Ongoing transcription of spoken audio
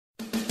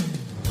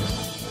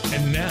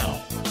And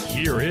now,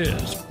 here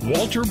is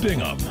Walter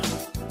Bingham.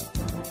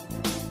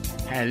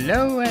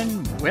 Hello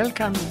and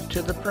welcome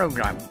to the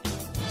program.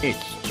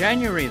 It's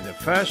January the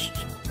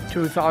 1st,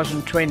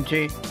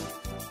 2020,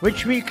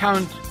 which we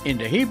count in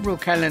the Hebrew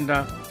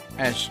calendar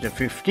as the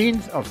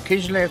 15th of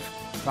Kislev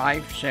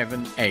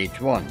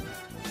 5781.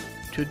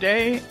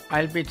 Today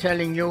I'll be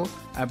telling you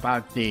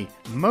about the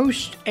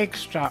most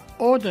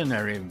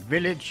extraordinary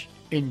village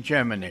in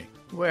Germany,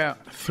 where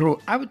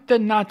throughout the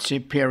Nazi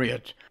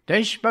period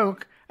they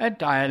spoke a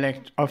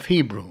dialect of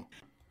Hebrew.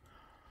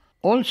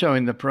 Also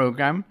in the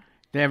program,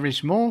 there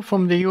is more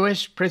from the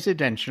US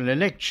presidential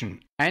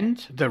election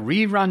and the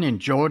rerun in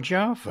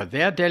Georgia for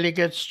their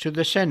delegates to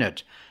the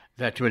Senate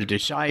that will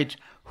decide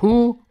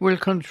who will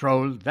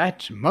control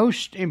that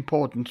most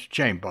important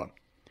chamber.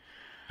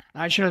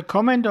 I shall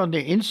comment on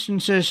the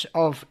instances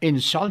of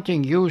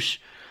insulting use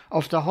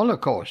of the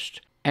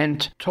Holocaust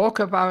and talk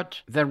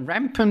about the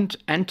rampant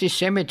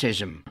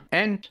antisemitism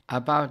and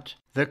about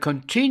the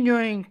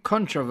continuing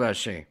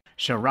controversy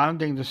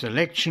surrounding the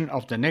selection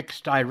of the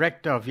next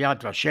director of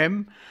Yad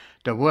Vashem,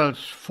 the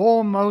world's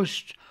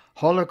foremost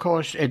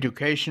Holocaust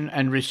education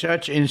and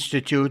research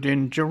institute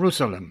in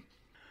Jerusalem.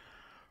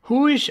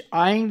 Who is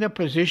eyeing the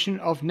position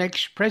of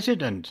next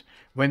president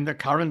when the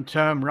current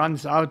term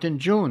runs out in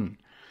June?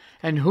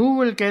 And who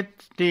will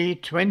get the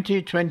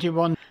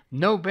 2021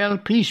 Nobel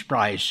Peace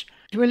Prize?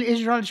 Will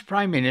Israel's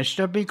Prime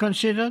Minister be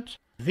considered?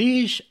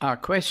 These are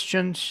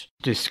questions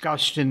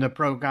discussed in the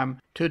program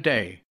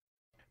today.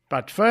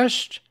 But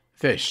first,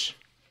 this.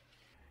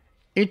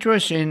 It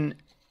was in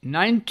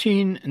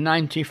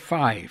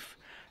 1995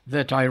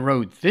 that I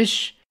wrote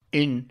this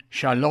in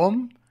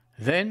Shalom,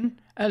 then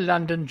a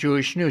London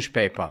Jewish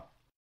newspaper.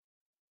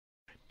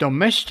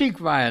 Domestic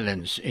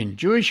violence in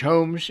Jewish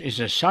homes is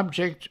a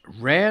subject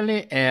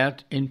rarely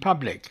aired in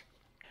public,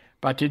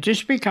 but it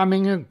is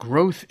becoming a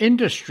growth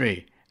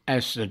industry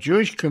as the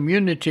Jewish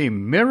community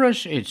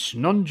mirrors its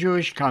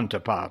non-Jewish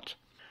counterpart.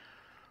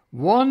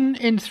 1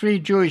 in 3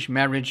 Jewish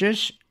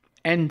marriages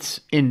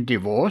ends in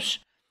divorce,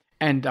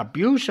 and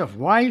abuse of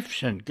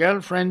wives and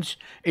girlfriends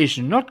is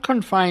not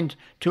confined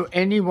to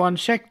any one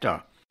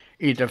sector.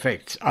 It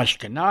affects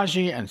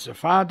Ashkenazi and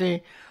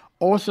Sephardi,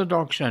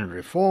 Orthodox and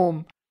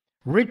Reform,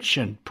 rich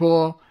and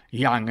poor,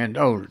 young and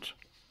old.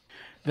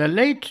 The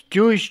late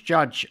Jewish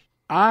judge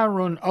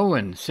Aaron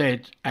Owen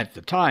said at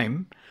the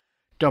time,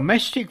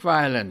 "Domestic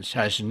violence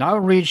has now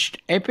reached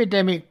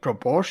epidemic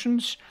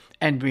proportions,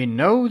 and we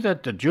know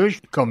that the Jewish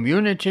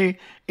community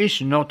is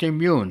not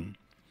immune."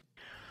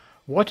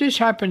 What is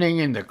happening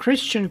in the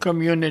Christian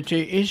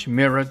community is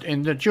mirrored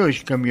in the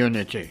Jewish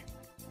community.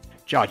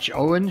 Judge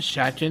Owen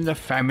sat in the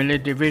family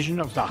division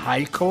of the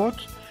High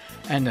Court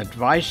and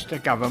advised the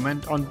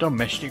government on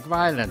domestic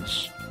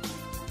violence.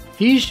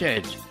 He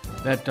said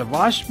that the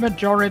vast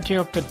majority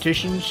of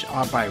petitions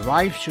are by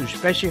wives who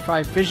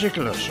specify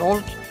physical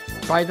assault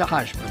by the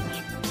husband.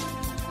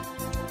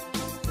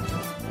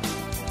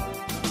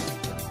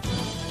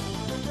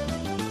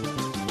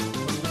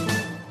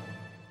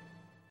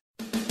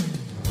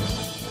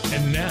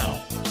 And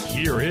now,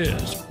 here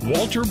is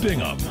Walter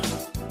Bingham.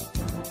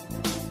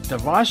 The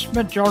vast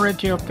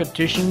majority of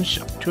petitions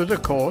to the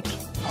court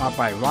are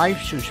by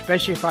wives who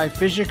specify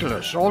physical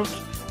assault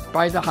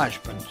by the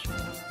husband.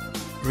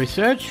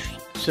 Research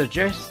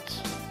suggests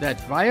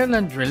that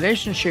violent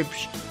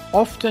relationships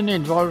often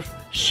involve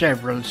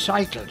several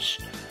cycles.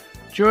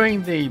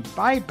 During the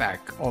buyback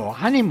or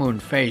honeymoon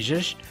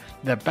phases,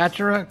 the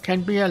batterer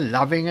can be a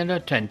loving and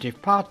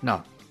attentive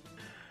partner.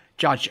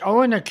 Judge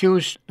Owen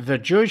accused the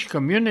Jewish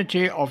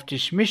community of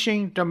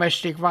dismissing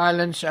domestic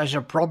violence as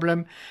a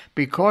problem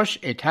because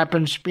it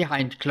happens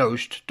behind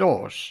closed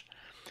doors.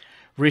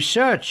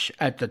 Research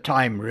at the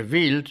time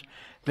revealed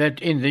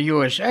that in the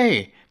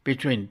USA,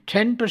 between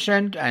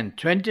 10% and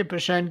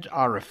 20%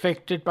 are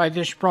affected by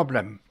this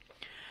problem.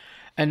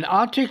 An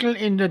article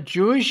in the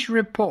Jewish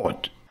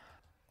Report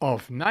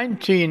of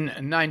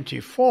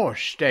 1994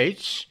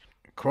 states,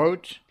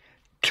 quote,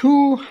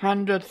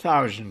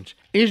 200,000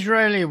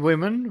 Israeli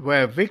women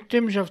were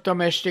victims of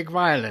domestic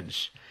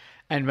violence,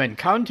 and when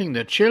counting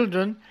the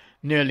children,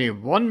 nearly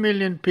 1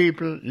 million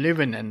people live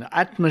in an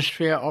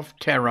atmosphere of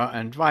terror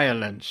and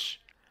violence.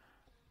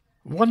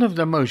 One of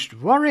the most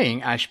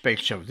worrying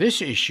aspects of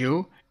this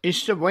issue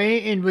is the way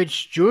in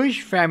which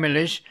Jewish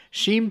families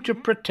seem to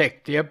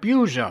protect the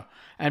abuser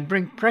and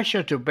bring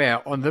pressure to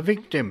bear on the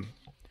victim.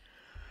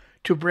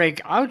 To break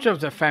out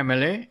of the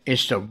family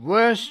is the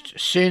worst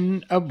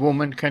sin a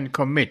woman can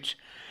commit.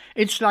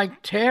 It's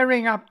like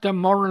tearing up the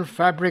moral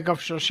fabric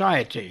of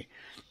society.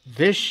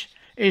 This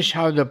is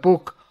how the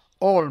book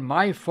All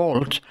My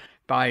Fault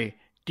by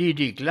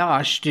Didi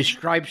Glass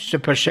describes the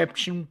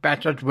perception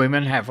battered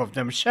women have of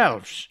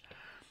themselves.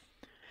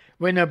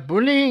 When a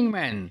bullying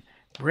man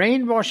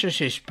brainwashes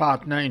his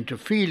partner into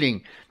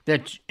feeling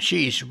that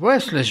she is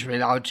worthless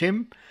without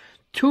him,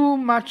 too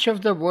much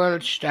of the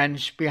world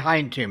stands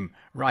behind him,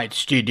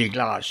 writes Didi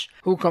Glass,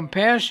 who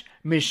compares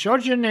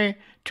misogyny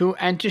to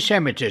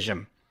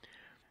antisemitism.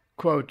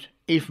 Quote,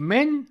 if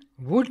men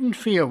wouldn't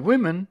fear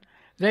women,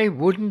 they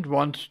wouldn't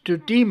want to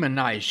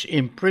demonize,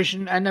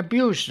 imprison and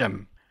abuse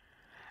them.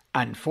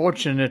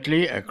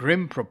 Unfortunately, a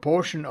grim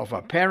proportion of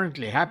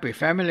apparently happy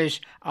families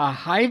are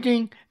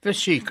hiding the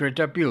secret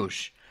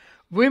abuse.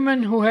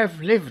 Women who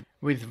have lived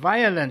with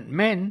violent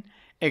men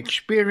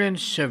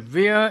experience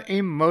severe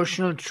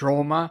emotional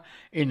trauma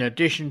in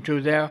addition to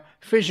their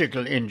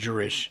physical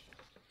injuries.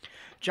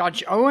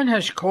 Judge Owen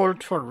has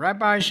called for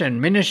rabbis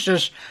and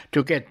ministers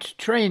to get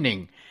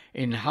training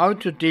in how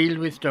to deal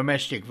with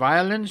domestic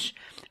violence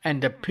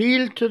and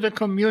appeal to the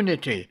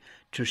community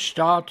to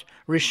start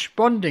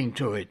responding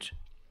to it.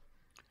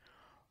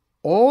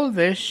 All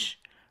this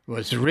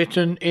was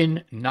written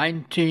in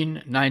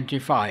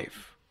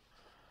 1995.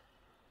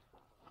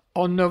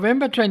 On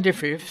November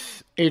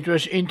 25th, it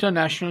was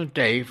International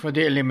Day for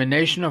the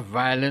Elimination of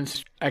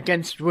Violence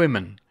Against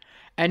Women,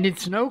 and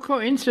it's no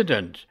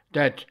coincidence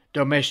that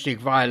domestic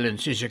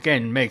violence is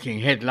again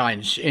making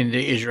headlines in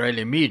the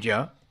Israeli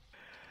media.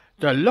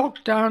 The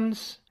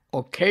lockdowns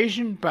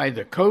occasioned by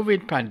the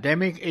COVID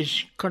pandemic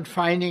is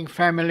confining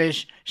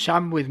families,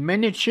 some with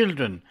many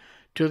children,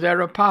 to their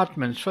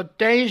apartments for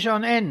days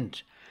on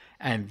end,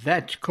 and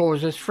that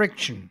causes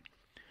friction.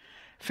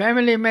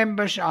 Family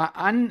members are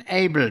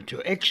unable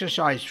to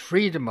exercise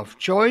freedom of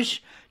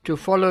choice to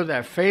follow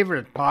their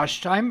favorite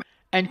pastime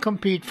and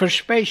compete for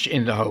space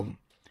in the home.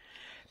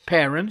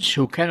 Parents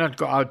who cannot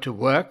go out to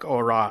work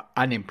or are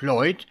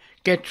unemployed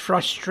get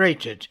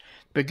frustrated,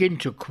 begin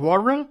to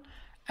quarrel,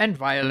 and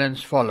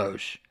violence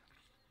follows.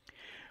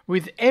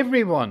 With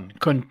everyone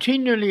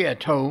continually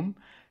at home,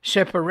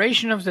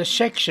 separation of the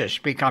sexes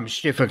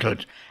becomes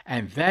difficult,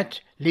 and that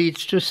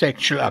leads to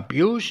sexual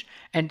abuse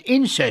and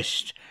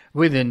incest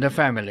within the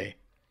family.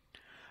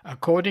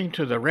 According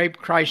to the Rape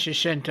Crisis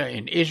Center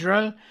in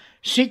Israel,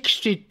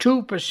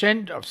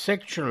 62% of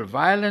sexual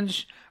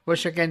violence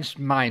was against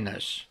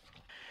minors.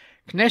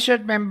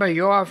 Knesset member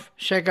Yoav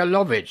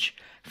Segalovich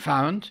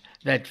found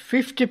that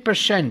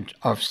 50%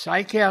 of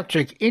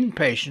psychiatric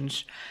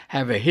inpatients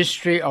have a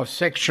history of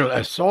sexual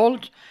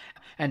assault,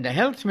 and the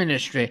health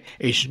ministry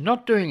is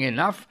not doing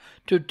enough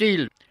to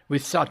deal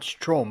with such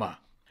trauma.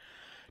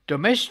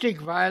 Domestic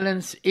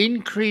violence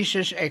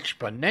increases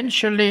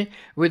exponentially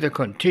with the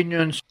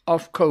continuance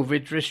of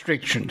COVID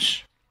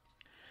restrictions.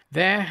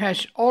 There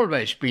has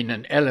always been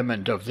an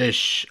element of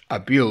this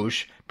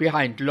abuse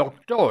behind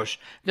locked doors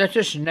that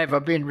has never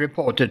been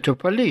reported to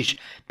police,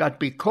 but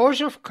because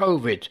of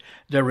COVID,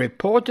 the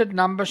reported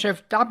numbers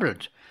have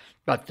doubled,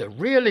 but the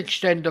real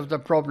extent of the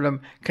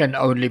problem can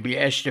only be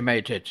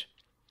estimated.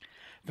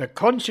 The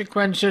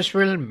consequences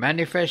will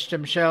manifest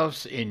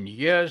themselves in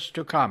years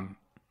to come.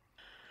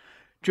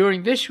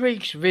 During this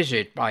week's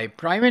visit by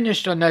Prime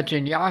Minister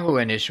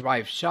Netanyahu and his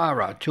wife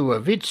Sarah to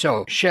a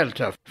Witzo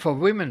shelter for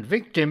women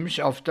victims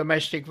of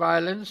domestic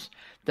violence,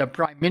 the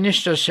Prime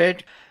Minister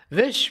said,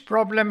 "This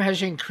problem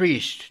has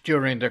increased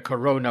during the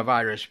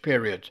coronavirus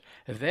period.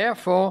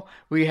 Therefore,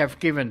 we have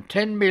given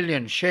 10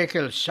 million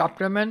shekel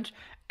supplement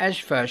as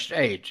first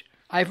aid.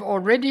 I've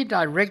already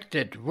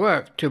directed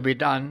work to be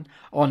done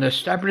on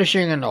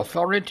establishing an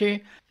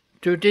authority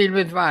to deal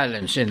with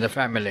violence in the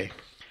family."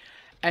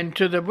 And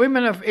to the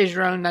women of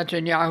Israel,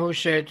 Netanyahu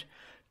said,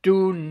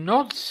 "Do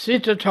not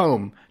sit at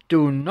home.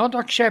 Do not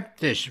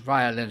accept this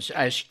violence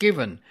as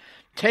given.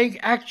 Take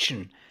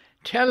action.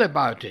 Tell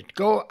about it.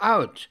 Go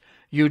out.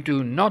 You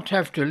do not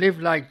have to live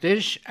like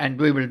this, and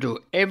we will do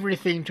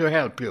everything to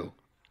help you."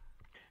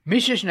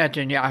 Mrs.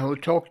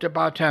 Netanyahu talked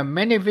about her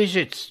many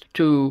visits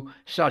to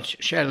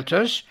such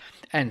shelters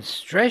and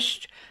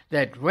stressed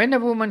that when a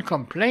woman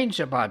complains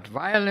about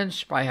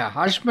violence by her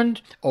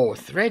husband or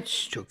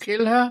threats to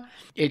kill her,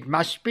 it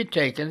must be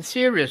taken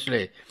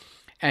seriously,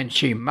 and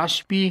she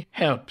must be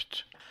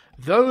helped.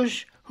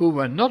 Those who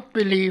were not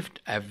believed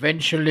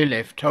eventually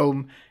left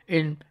home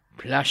in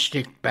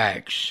plastic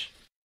bags.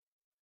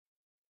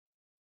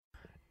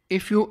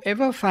 If you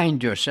ever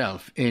find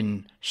yourself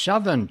in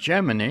southern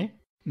Germany,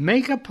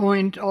 make a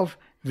point of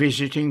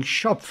visiting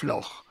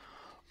Schopfloch.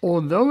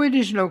 Although it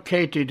is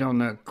located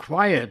on a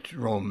quiet,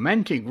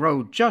 romantic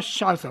road just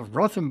south of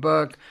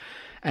Rothenburg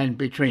and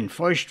between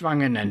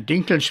Feuchtwangen and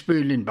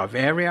Dinkelsbühl in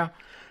Bavaria,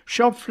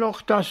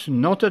 Schopfloch does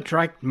not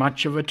attract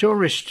much of a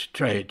tourist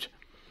trade.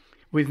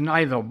 With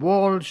neither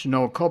walls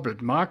nor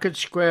cobbled market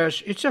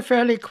squares, it's a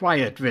fairly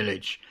quiet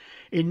village,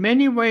 in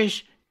many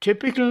ways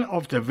typical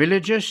of the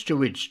villages to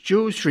which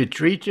Jews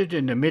retreated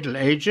in the Middle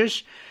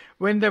Ages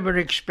when they were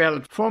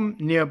expelled from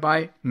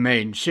nearby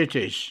main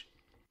cities.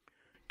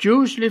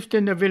 Jews lived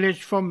in the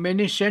village for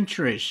many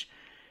centuries.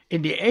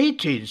 In the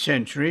 18th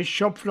century,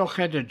 Schopfloch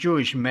had a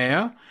Jewish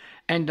mayor,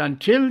 and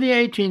until the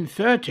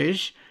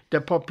 1830s,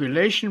 the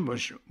population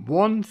was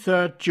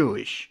 1/3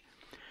 Jewish.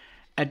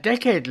 A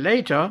decade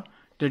later,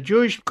 the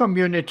Jewish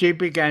community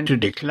began to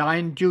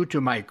decline due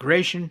to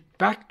migration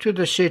back to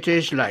the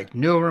cities like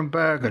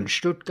Nuremberg and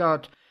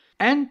Stuttgart,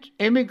 and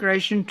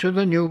emigration to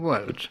the New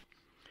World.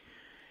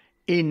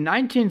 In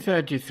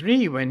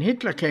 1933, when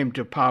Hitler came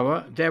to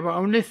power, there were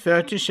only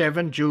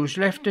 37 Jews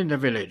left in the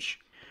village.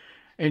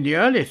 In the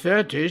early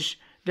 30s,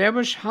 there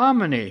was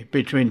harmony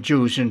between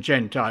Jews and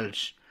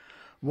Gentiles.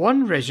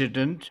 One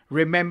resident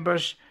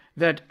remembers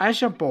that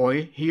as a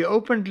boy he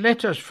opened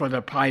letters for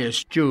the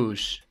pious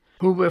Jews,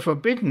 who were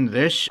forbidden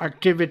this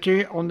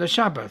activity on the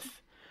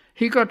Sabbath.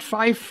 He got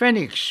 5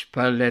 pfennigs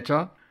per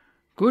letter,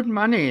 good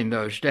money in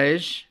those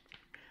days.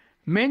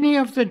 Many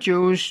of the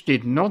Jews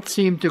did not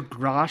seem to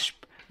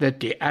grasp that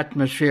the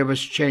atmosphere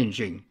was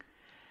changing.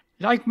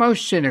 Like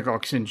most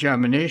synagogues in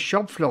Germany,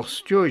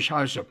 Schopfloch's Jewish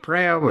house of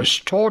prayer was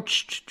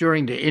torched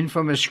during the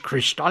infamous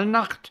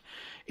Kristallnacht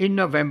in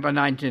November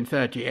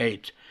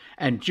 1938,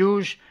 and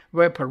Jews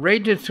were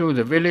paraded through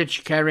the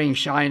village carrying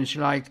signs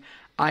like,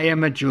 "I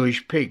am a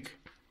Jewish pig."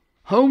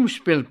 Homes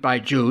built by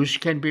Jews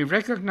can be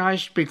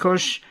recognized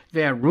because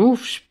their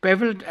roofs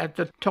beveled at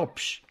the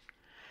tops.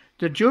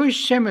 The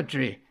Jewish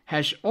cemetery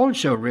has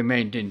also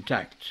remained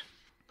intact.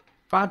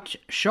 But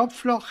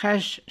Schopfloch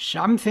has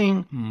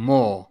something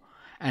more,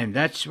 and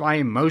that's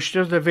why most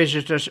of the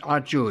visitors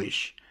are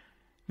Jewish.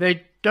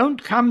 They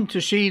don't come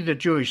to see the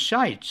Jewish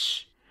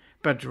sights,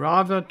 but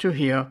rather to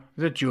hear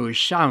the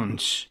Jewish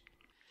sounds.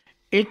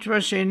 It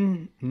was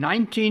in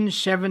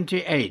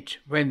 1978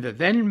 when the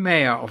then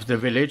mayor of the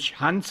village,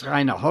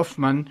 Hans-Rainer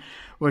Hoffmann,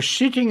 was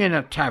sitting in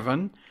a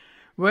tavern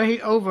where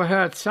he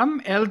overheard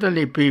some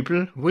elderly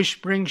people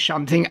whispering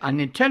something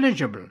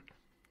unintelligible.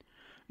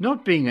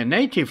 Not being a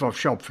native of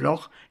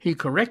Schopfloch, he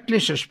correctly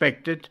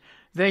suspected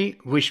they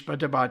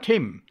whispered about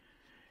him.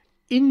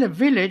 In the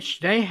village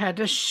they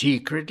had a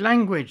secret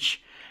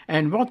language,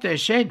 and what they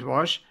said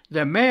was,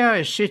 "The mayor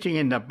is sitting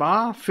in the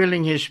bar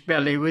filling his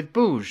belly with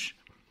booze."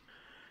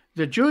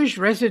 The Jewish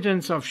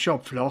residents of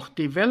Schopfloch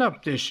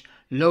developed this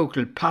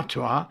local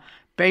patois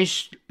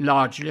based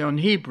largely on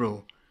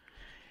Hebrew.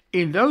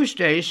 In those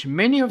days,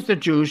 many of the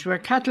Jews were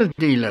cattle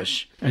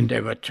dealers, and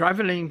they were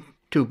traveling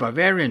to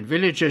Bavarian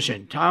villages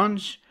and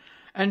towns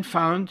and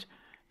found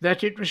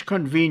that it was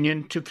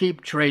convenient to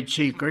keep trade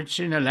secrets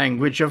in a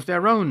language of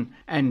their own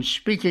and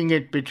speaking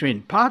it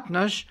between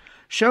partners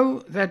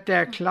so that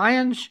their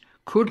clients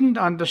couldn't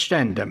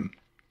understand them.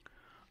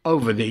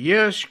 Over the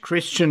years,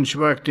 Christians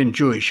worked in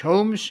Jewish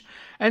homes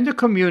and the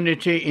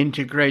community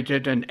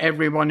integrated, and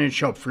everyone in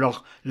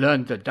Schopfloch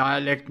learned the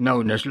dialect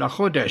known as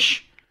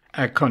Lachodesh,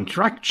 a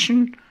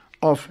contraction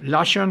of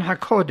Lashon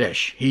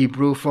HaKodesh,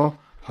 Hebrew for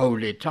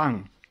Holy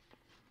Tongue.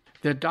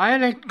 The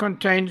dialect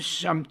contains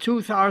some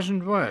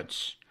 2,000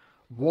 words.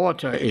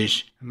 Water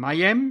is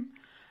Mayem,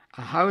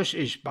 a house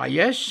is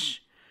Bayes,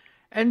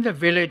 and the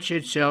village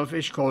itself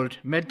is called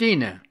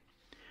Medina.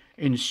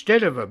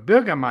 Instead of a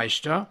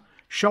Bürgermeister,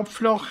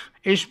 Schopfloch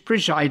is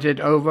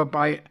presided over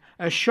by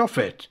a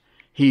Shofet,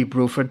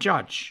 Hebrew for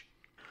judge.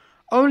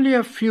 Only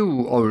a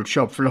few old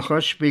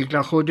Schopflochers speak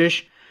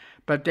Lachudish,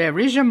 but there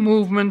is a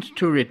movement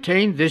to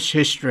retain this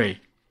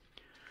history.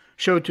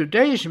 So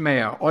today's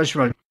mayor,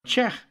 Oswald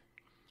Czech,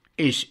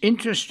 is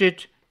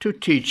interested to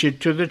teach it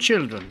to the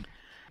children.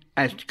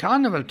 At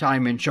carnival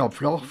time in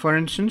Schopfloch, for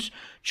instance,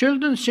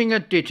 children sing a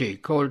ditty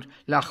called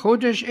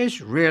Lachudish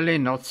is really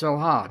not so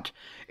hard,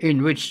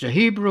 in which the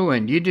Hebrew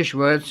and Yiddish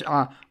words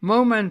are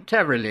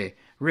momentarily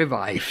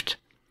revived.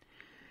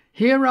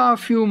 Here are a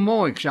few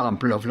more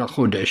examples of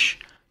Lachudish.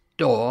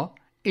 Door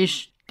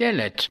is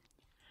delet,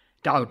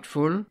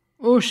 doubtful,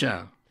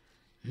 user,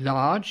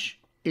 large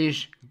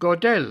is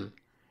godel,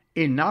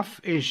 enough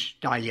is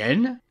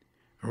dayen,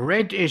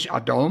 red is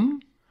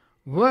adom,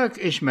 work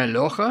is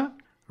meloche,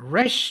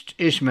 rest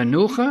is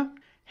menuche,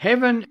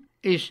 heaven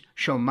is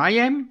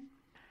shomayim,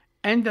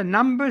 and the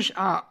numbers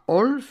are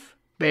olf,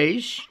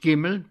 beis,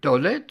 gimel,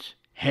 dolet,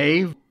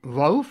 hey,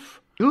 wof,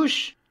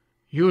 yus,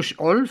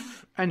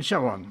 olf, and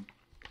so on.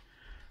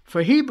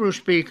 For Hebrew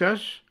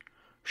speakers,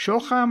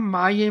 shocha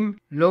mayim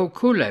lo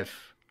kulev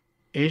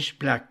is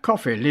black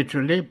coffee,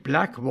 literally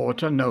black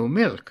water, no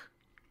milk.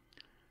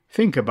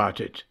 Think about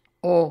it.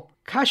 Or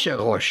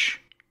kasherosh,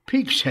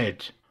 pig's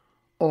head.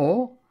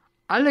 Or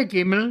alle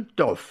gimel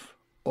dof.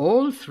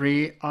 All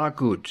three are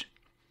good.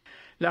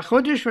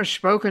 Lachudish was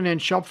spoken in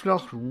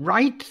Schopfloch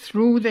right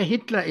through the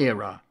Hitler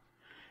era.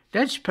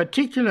 That's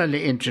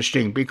particularly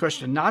interesting because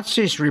the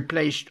Nazis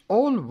replaced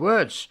all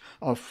words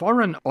of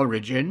foreign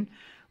origin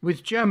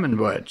with German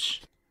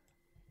words.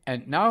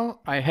 And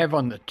now I have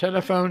on the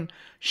telephone,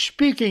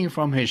 speaking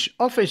from his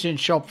office in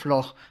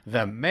Schopfloch,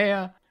 the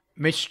mayor,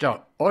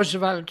 Mr.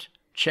 Oswald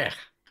Czech.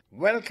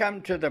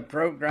 Welcome to the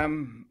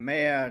program,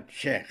 Mayor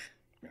Czech.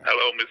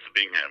 Hello, Mr.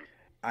 Bingham.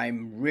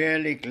 I'm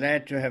really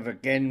glad to have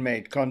again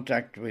made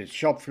contact with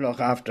Schopfloch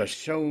after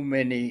so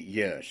many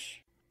years,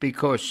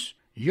 because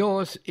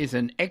yours is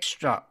an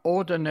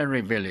extraordinary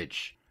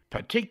village,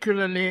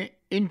 particularly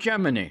in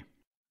Germany.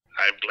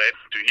 I'm glad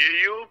to hear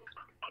you.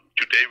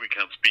 Today we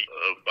can speak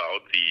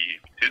about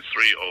the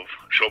history of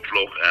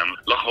Schopfloch and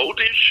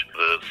Lachotisch,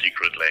 the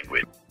secret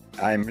language.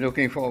 I'm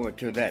looking forward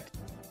to that.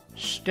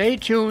 Stay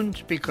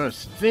tuned,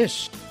 because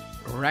this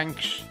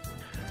ranks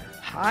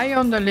high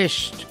on the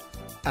list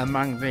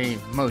among the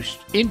most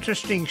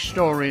interesting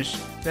stories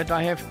that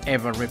I have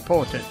ever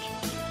reported.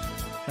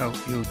 So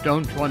you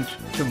don't want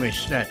to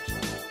miss that.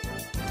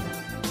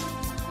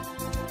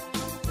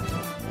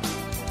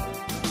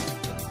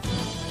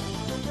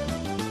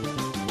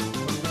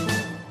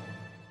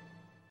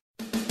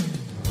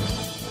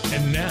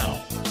 And now,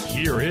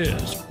 here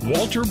is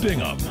Walter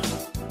Bingham.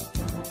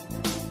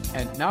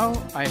 And now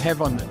I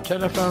have on the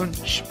telephone,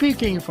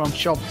 speaking from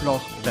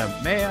Schopfloch, the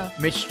mayor,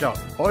 Mr.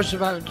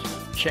 Oswald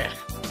Czech.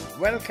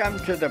 Welcome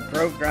to the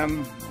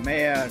program,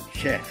 Mayor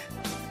Czech.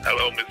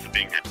 Hello, Mr.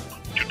 Bingham.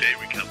 Today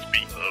we can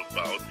speak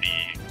about the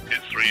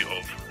history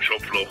of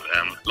Schopfloch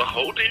and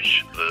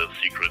Lachodisch, the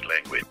secret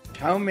language.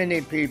 How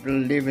many people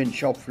live in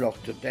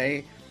Schopfloch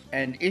today?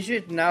 And is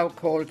it now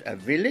called a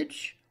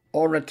village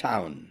or a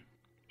town?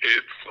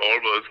 It's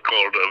always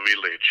called a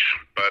village,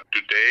 but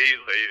today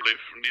they live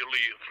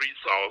nearly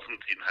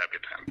 3,000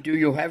 inhabitants. Do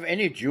you have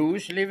any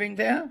Jews living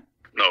there?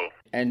 No.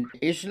 And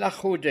is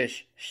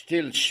Lachodisch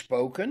still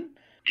spoken?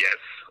 Yes,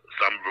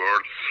 some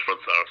words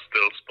are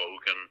still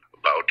spoken.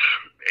 About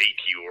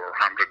 80 or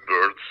 100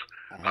 words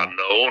are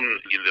known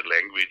in the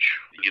language,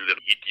 in the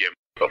idiom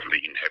of the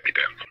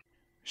inhabitants.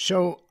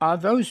 So are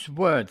those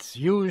words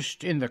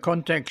used in the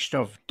context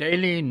of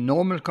daily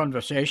normal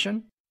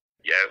conversation?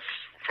 Yes.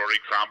 For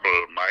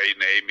example, my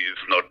name is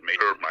not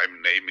Mayor, my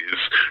name is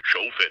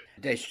Schofet.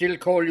 They still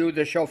call you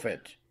the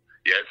Schofet?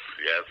 Yes.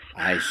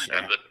 I see.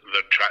 And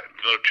the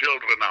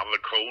children are the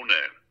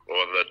Kone,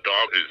 or the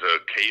dog is a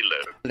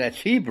Kale.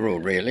 That's Hebrew,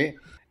 really.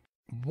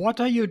 What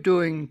are you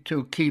doing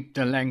to keep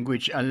the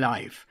language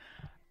alive?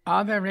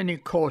 Are there any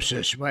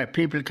courses where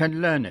people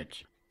can learn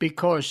it?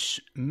 Because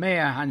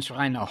Mayor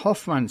Hans-Rainer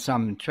Hoffmann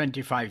some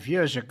 25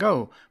 years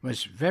ago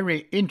was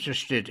very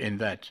interested in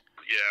that.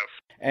 Yes.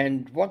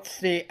 And what's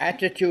the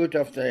attitude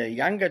of the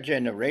younger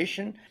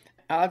generation?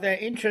 Are they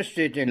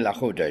interested in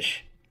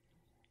Lachodisch?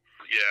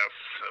 Yes,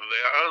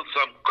 there are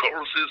some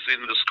courses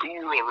in the school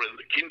or in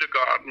the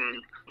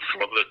kindergarten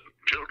for the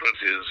children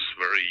is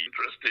very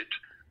interested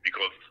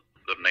because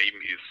the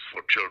name is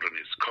for children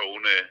is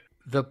Kone.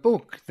 The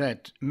book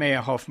that Mayor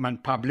Hoffmann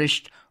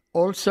published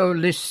also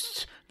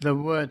lists the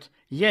word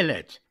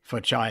Yelet for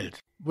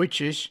child,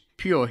 which is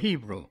pure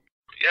Hebrew.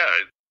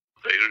 Yeah,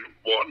 they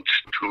want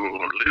to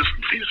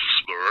listen these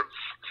words.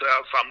 There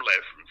are some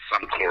lessons,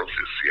 some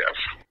courses, yes.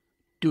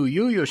 Do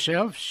you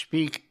yourself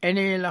speak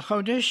any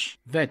Lachodisch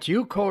that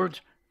you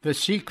called the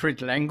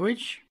secret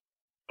language?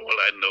 Well,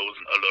 I know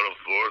a lot of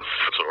words,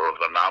 or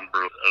the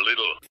number a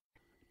little.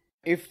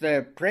 If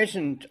the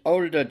present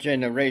older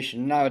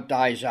generation now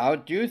dies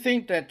out, do you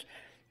think that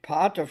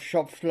part of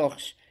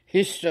Schopfloch's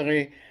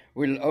history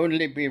will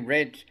only be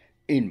read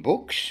in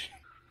books?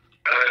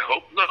 I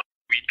hope not.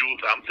 We do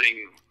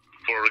something,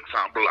 for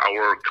example,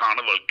 our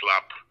Carnival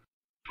Club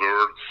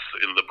words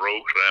in the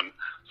program,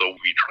 so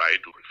we try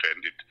to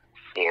defend it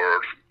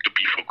to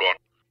be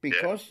forgotten.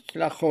 Because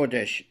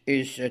Lachodisch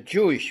is a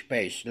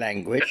Jewish-based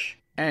language,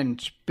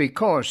 and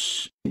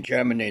because in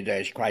Germany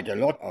there's quite a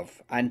lot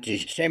of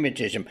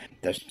antisemitism,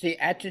 does the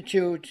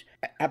attitude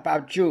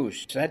about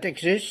Jews, that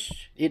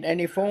exists in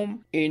any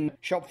form in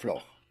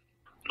Schopfloch?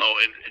 No,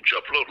 in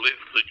Schopfloch live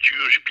the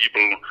Jewish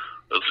people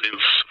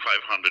since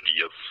 500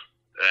 years.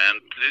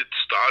 And it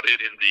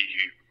started in the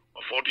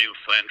 14th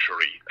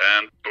century.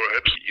 And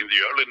perhaps in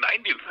the early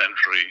 19th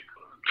century,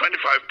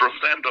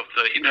 25% of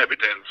the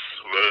inhabitants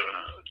were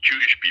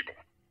Jewish people.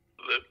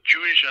 The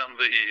Jewish and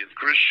the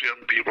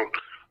Christian people,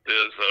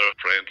 there's a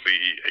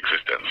friendly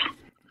existence.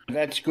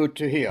 That's good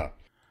to hear.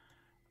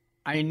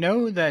 I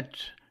know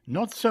that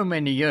not so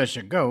many years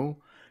ago,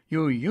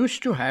 you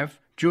used to have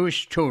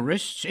Jewish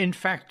tourists, in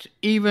fact,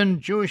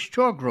 even Jewish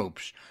tour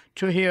groups,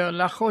 to hear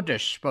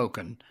Lachodisch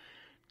spoken.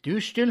 Do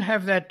you still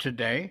have that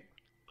today?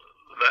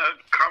 There are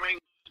coming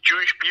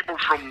Jewish people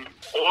from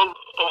all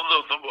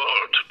over the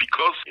world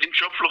because in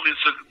Schopfloch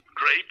is a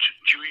great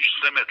Jewish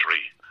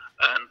cemetery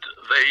and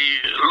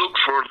they look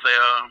for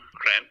their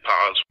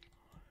grandpas.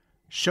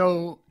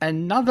 So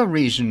another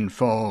reason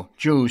for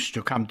Jews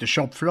to come to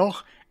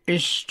Schopfloch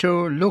is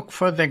to look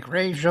for the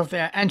graves of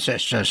their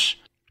ancestors.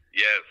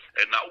 Yes,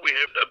 and now we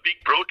have a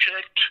big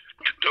project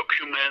to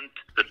document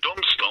the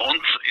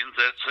tombstones in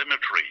that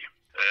cemetery.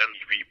 And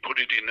we put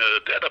it in a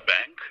data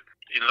bank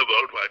in the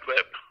World Wide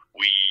Web.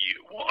 We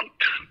want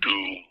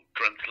to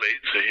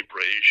translate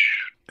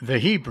the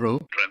Hebrew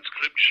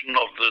transcription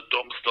of the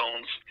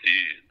tombstones,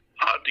 the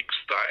Arctic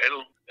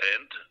style,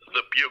 and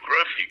the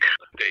biographic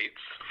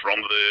dates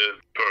from the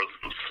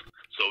persons.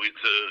 So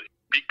it's a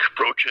big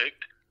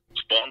project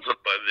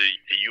sponsored by the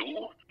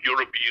EU,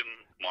 European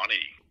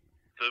money.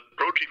 The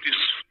project is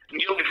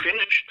nearly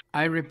finished.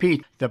 I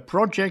repeat, the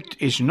project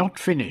is not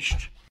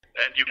finished.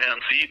 And you can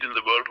see it in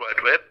the World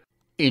Wide Web.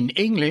 In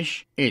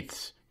English,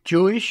 it's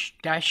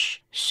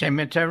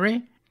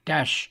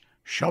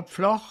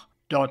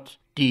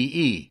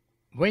jewish-cemetery-schopfloch.de.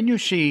 When you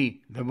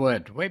see the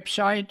word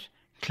website,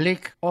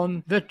 click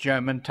on the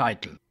German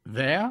title.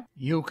 There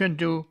you can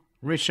do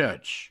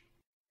research.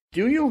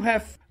 Do you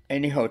have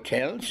any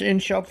hotels in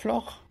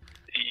Schopfloch?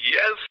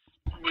 Yes,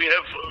 we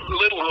have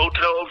little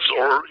hotels,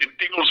 or in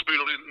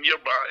Dingelsbühl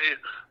nearby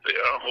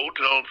there are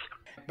hotels.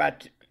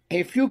 But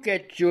if you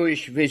get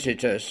Jewish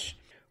visitors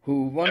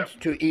who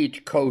want to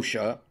eat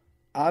kosher,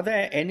 are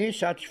there any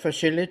such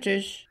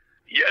facilities?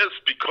 Yes,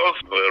 because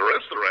the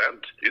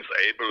restaurant is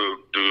able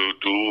to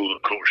do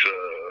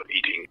kosher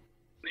eating.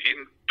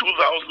 In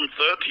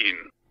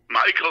 2013,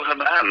 Michael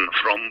Hanan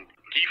from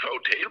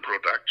TV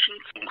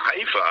Productions from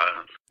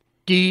Haifa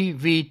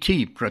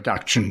DVT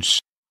Productions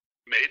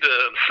made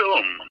a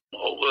film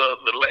over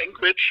the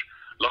language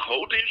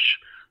Lachodish.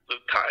 The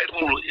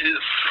title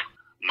is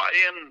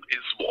Mayim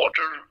is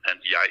water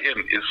and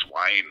Yayin is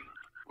wine.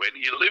 When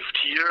he lived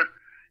here,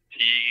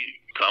 he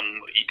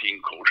come eating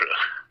kosher.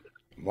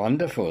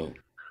 Wonderful.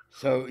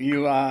 So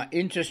you are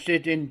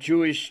interested in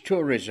Jewish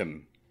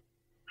tourism?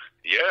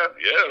 Yeah,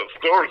 of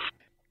course.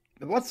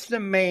 What's the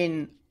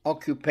main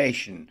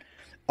occupation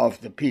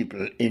of the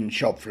people in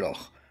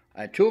Schopfloch?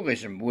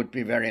 Tourism would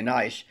be very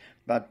nice,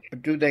 but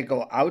do they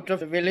go out of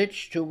the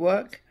village to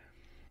work?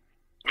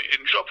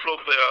 In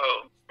Schopfloch there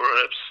are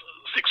perhaps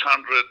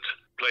 600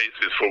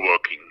 places for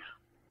working.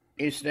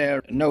 Is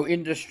there no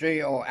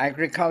industry or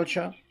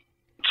agriculture?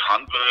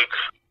 Handwerk.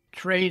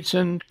 Trades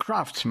and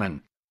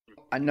craftsmen.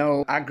 I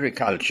know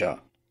agriculture.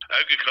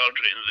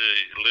 Agriculture in the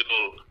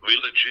little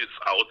villages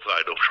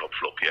outside of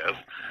Schopfloch, yes,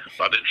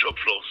 but in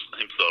Schopfloch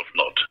himself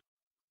not.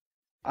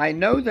 I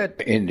know that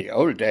in the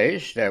old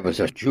days there was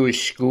a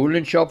Jewish school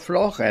in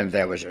Schopfloch and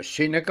there was a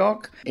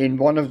synagogue in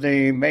one of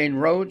the main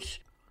roads.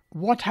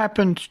 What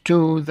happened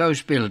to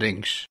those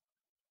buildings?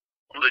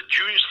 The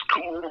Jewish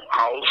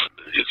schoolhouse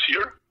is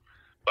here,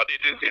 but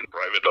it is in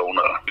private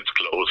owner. It's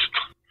closed.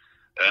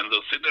 And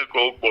the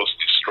synagogue was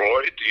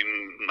destroyed in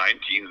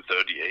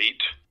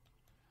 1938.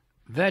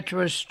 That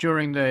was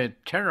during the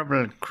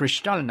terrible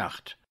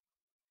Kristallnacht.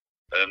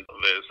 And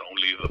there's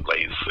only the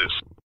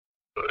places.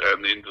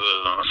 And in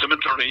the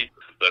cemetery,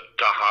 the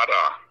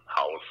Tahara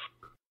house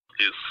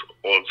is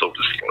also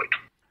destroyed.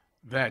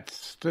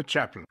 That's the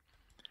chapel.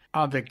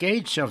 Are the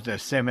gates of the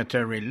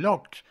cemetery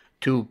locked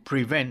to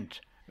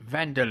prevent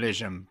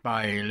vandalism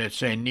by, let's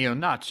say,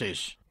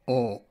 neo-Nazis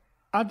or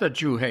other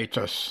Jew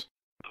haters?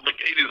 The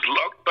gate is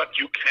locked, but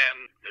you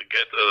can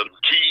get a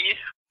key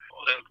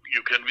and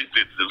you can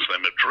visit the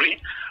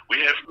cemetery.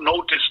 We have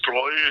no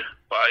destroy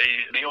by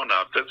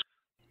neo-Nazis,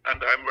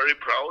 and I'm very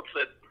proud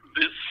that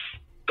this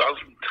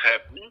doesn't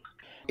happen.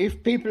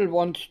 If people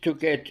want to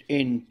get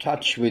in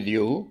touch with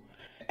you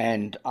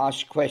and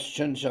ask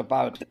questions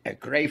about the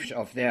graves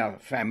of their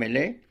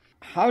family,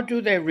 how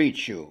do they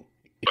reach you?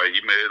 By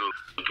email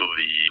to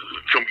the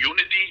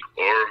community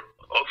or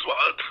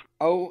Oswald.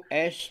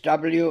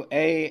 OSWALD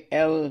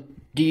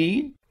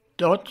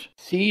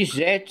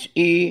CZECH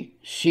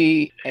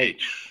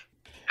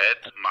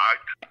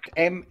MARKT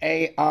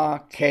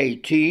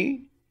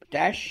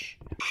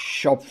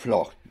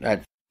Schopfloch.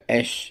 That's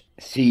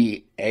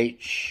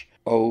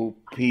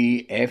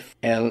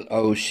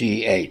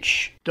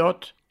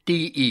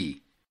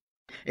SCHOPFLOCH.DE.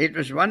 It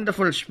was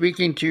wonderful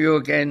speaking to you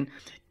again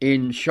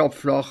in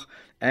Schopfloch,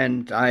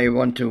 and I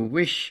want to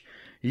wish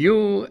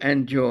you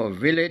and your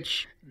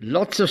village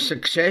lots of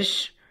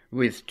success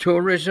with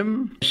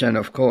tourism and,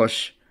 of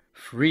course,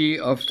 free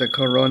of the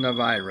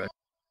coronavirus.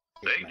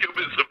 Thank you,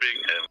 Mr.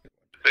 Bingham.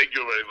 Thank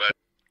you very much.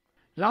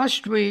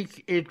 Last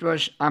week it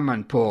was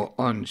Amanpour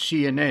on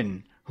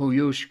CNN who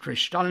used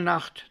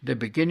Kristallnacht, the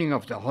beginning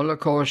of the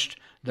Holocaust,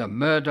 the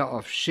murder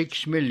of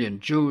 6 million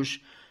Jews,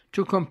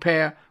 to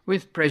compare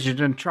with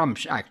President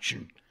Trump's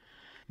action.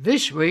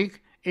 This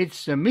week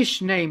it's the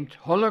misnamed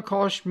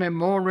Holocaust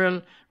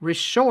Memorial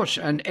Resource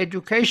and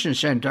Education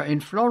Center in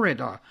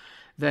Florida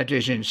that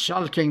is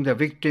insulting the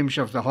victims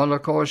of the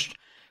Holocaust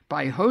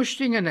by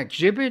hosting an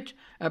exhibit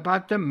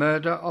about the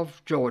murder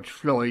of George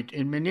Floyd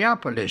in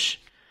Minneapolis.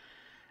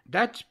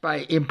 That,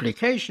 by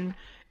implication,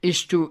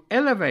 is to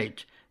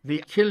elevate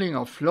the killing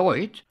of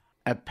Floyd,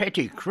 a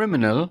petty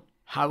criminal,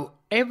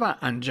 however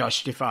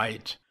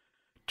unjustified,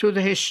 to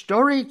the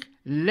historic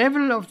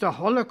level of the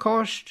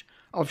Holocaust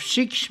of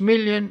 6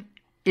 million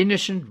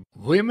innocent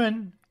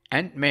women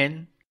and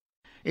men,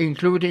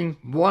 including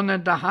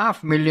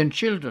 1.5 million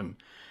children,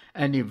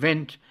 an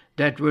event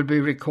that will be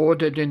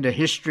recorded in the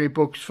history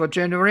books for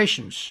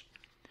generations.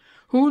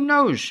 Who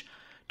knows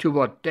to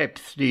what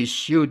depth these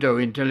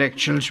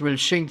pseudo-intellectuals will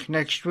sink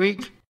next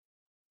week?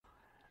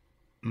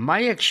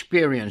 My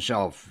experience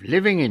of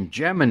living in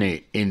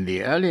Germany in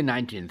the early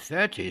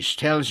 1930s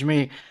tells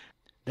me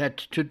that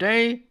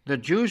today the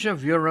Jews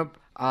of Europe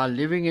are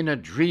living in a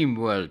dream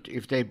world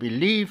if they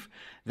believe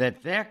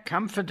that their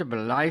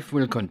comfortable life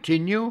will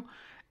continue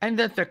and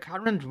that the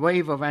current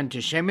wave of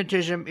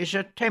antisemitism is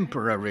a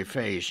temporary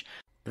phase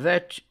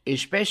that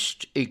is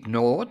best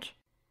ignored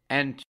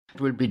and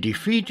will be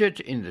defeated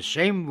in the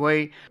same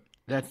way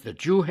that the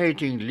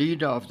Jew-hating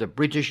leader of the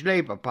British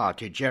Labour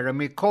Party,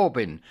 Jeremy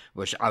Corbyn,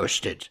 was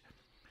ousted.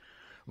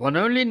 One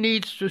only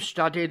needs to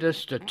study the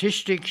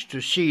statistics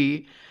to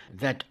see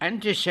that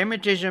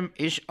antisemitism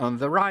is on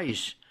the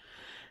rise.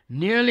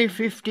 Nearly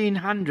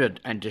 1,500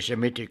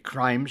 anti-Semitic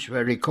crimes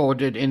were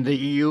recorded in the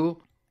EU,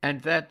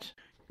 and that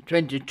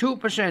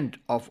 22%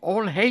 of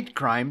all hate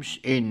crimes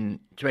in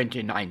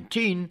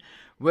 2019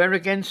 were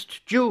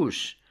against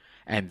Jews,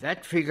 and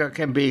that figure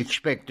can be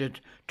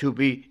expected to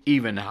be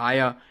even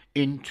higher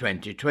in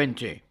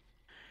 2020.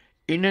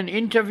 In an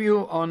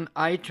interview on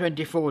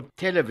I-24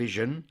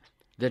 television,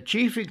 The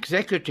chief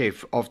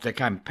executive of the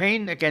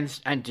Campaign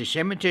Against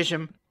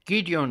Antisemitism,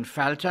 Gideon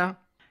Falter,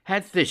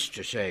 had this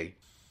to say.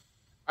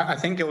 I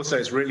think also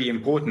it's really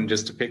important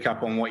just to pick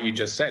up on what you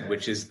just said,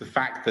 which is the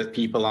fact that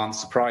people aren't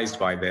surprised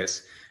by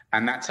this.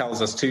 And that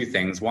tells us two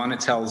things. One, it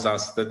tells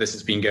us that this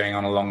has been going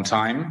on a long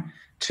time.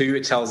 Two,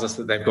 it tells us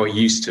that they've got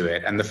used to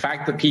it. And the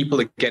fact that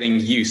people are getting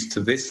used to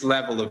this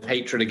level of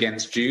hatred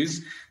against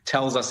Jews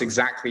tells us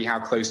exactly how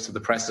close to the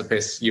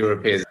precipice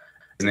Europe is.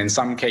 And in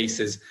some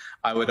cases,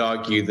 I would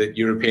argue that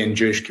European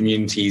Jewish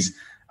communities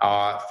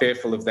are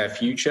fearful of their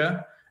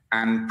future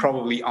and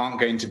probably aren't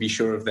going to be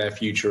sure of their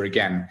future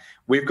again.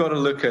 We've got to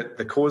look at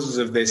the causes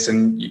of this.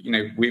 And,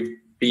 we've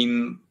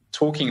been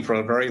talking for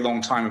a very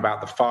long time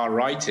about the far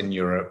right in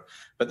Europe.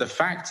 But the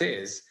fact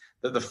is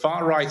that the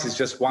far right is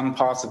just one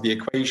part of the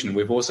equation.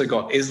 We've also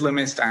got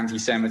Islamist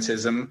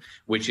anti-Semitism,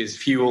 which is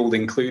fueled,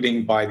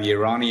 including by the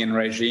Iranian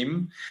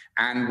regime.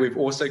 And we've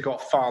also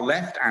got far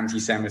left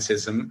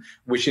anti-Semitism,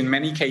 which in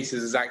many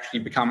cases has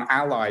actually become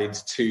allied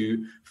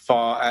to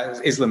far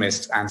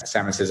Islamist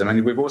anti-Semitism.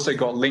 And we've also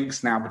got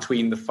links now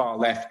between the far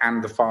left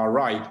and the far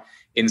right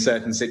in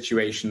certain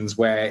situations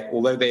where,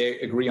 although they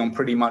agree on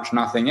pretty much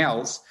nothing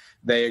else,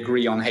 they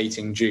agree on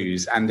hating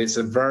Jews. And it's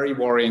a very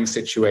worrying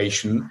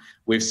situation.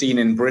 We've seen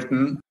in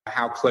Britain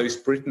how close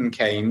Britain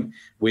came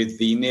with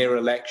the near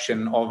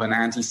election of an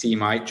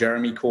anti-Semite,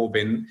 Jeremy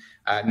Corbyn,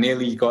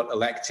 nearly got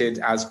elected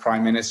as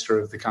Prime Minister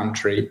of the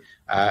country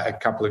a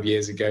couple of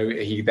years ago.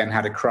 He then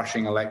had a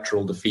crushing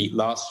electoral defeat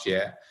last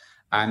year.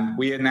 And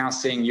we are now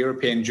seeing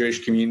European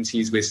Jewish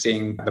communities. We're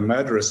seeing the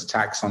murderous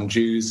attacks on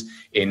Jews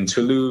in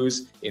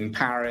Toulouse, in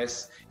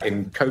Paris,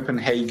 in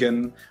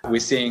Copenhagen. We're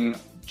seeing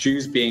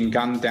Jews being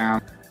gunned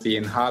down.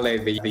 In Halle,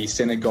 the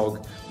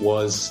synagogue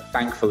was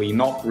thankfully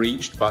not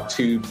breached, but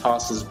two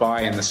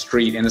passers-by in the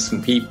street,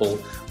 innocent people,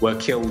 were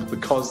killed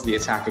because the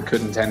attacker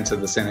couldn't enter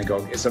the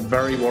synagogue. It's a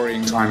very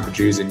worrying time for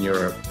Jews in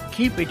Europe.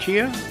 Keep it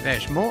here.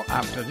 There's more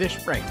after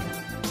this break.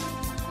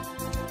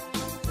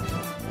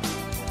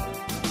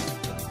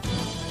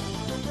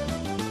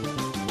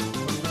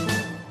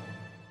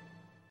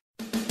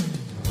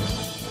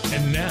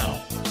 And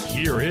now,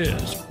 here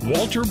is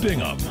Walter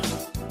Bingham.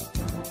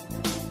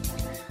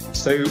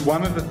 So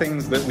one of the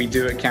things that we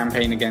do at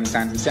Campaign Against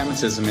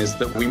Antisemitism is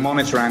that we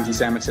monitor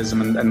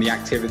antisemitism and the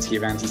activity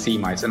of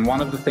anti-Semites. And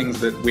one of the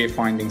things that we're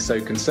finding so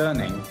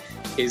concerning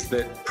is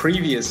that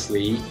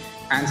previously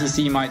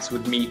anti-Semites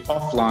would meet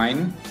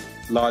offline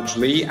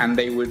largely, and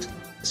they would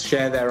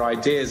share their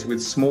ideas with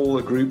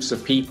smaller groups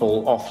of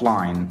people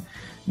offline.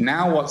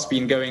 Now what's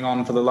been going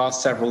on for the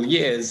last several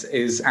years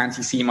is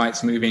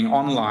anti-Semites moving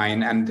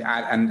online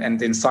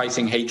and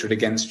inciting hatred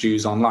against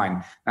Jews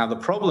online. Now the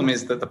problem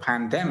is that the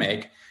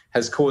pandemic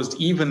has caused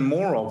even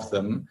more of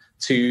them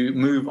to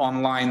move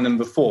online than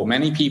before.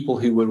 Many people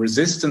who were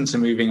resistant to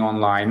moving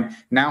online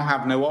now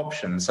have no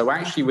option. So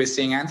actually we're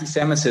seeing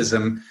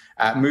anti-Semitism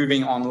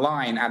moving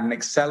online at an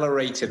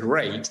accelerated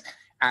rate.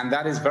 And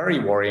that is very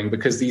worrying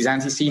because these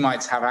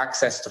anti-Semites have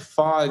access to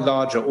far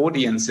larger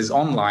audiences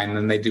online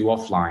than they do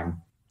offline.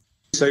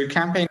 So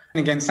Campaign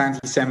Against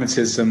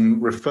Anti-Semitism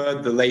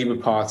referred the Labour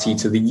Party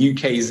to the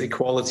UK's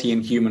Equality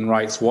and Human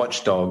Rights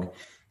Watchdog.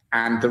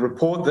 And the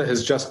report that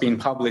has just been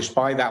published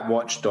by that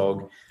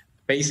watchdog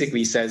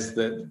basically says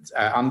that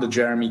under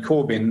Jeremy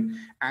Corbyn,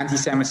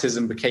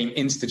 anti-Semitism became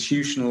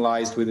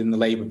institutionalized within the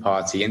Labour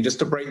Party. And just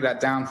to break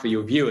that down for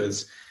your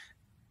viewers,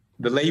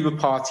 the Labour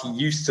Party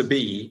used to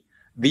be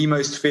the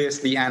most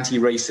fiercely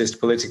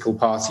anti-racist political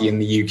party in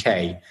the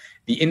UK.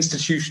 The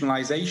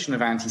institutionalization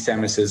of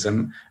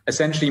anti-Semitism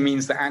essentially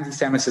means that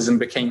anti-Semitism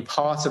became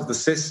part of the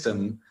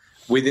system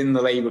within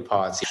the Labour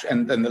Party.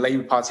 And the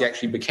Labour Party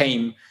actually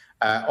became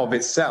of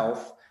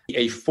itself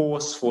a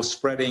force for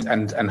spreading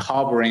and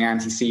harboring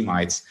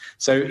anti-Semites.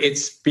 So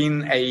it's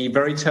been a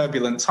very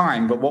turbulent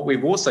time. But what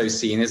we've also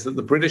seen is that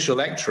the British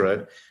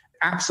electorate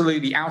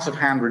absolutely out of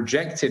hand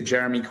rejected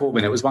Jeremy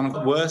Corbyn. It was one of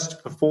the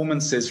worst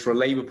performances for a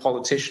Labour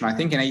politician, I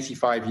think, in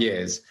 85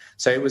 years.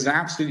 So it was an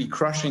absolutely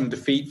crushing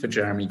defeat for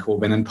Jeremy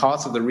Corbyn. And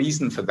part of the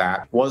reason for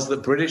that was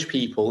that British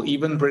people,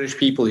 even British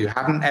people who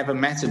hadn't ever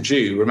met a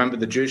Jew, remember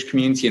the Jewish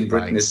community in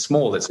Britain is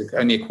small, it's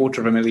only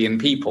 250,000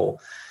 people.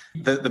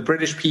 The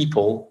British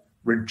people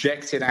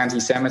rejected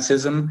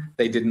anti-Semitism.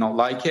 They did not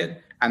like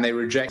it, and they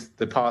rejected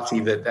the party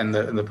and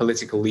the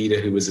political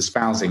leader who was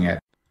espousing it.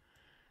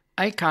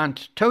 I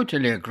can't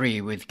totally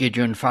agree with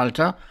Gideon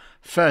Falter.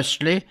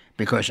 Firstly,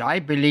 because I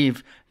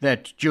believe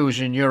that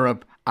Jews in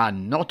Europe are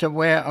not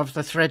aware of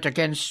the threat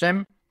against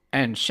them.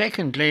 And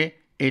secondly,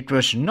 it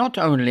was not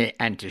only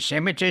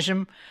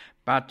anti-Semitism,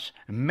 but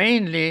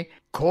mainly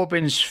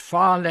Corbyn's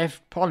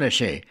far-left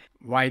policy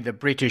why the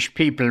British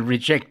people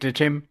rejected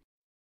him.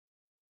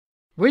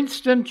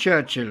 Winston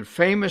Churchill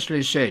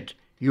famously said,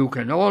 "You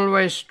can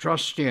always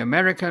trust the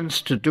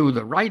Americans to do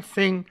the right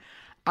thing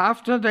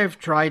after they've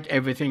tried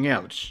everything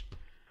else."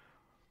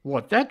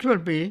 What that will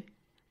be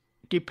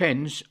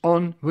depends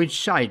on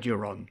which side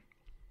you're on.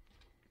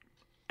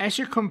 As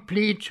a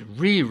complete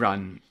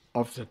rerun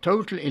of the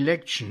total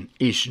election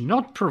is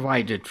not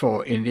provided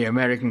for in the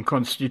American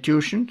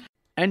Constitution,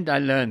 And I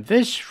learned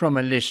this from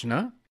a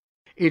listener.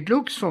 It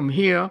looks from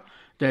here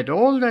that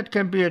all that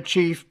can be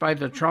achieved by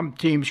the Trump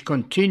team's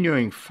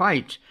continuing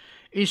fight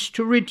is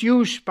to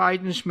reduce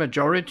Biden's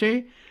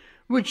majority,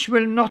 which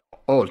will not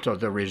alter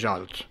the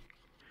result.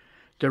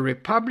 The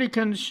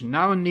Republicans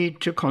now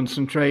need to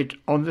concentrate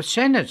on the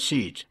Senate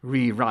seat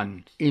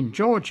rerun in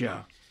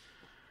Georgia.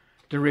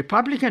 The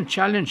Republican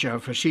challenger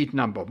for seat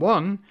number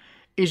 1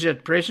 is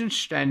at present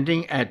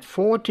standing at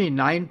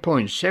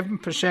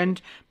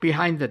 49.7%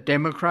 behind the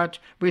Democrat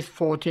with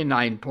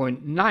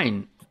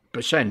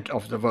 49.9%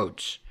 of the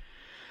votes.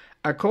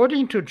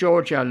 According to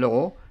Georgia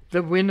law,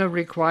 the winner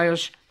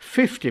requires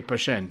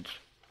 50%.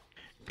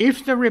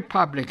 If the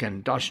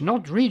Republican does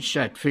not reach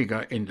that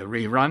figure in the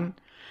rerun,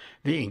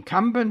 the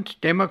incumbent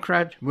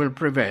Democrat will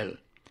prevail.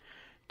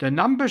 The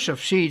numbers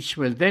of seats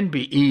will then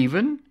be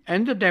even,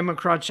 and the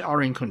Democrats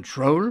are in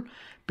control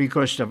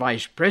because the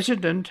Vice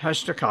President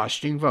has the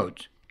casting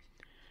vote.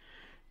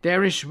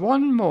 There is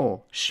one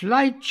more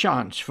slight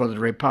chance for the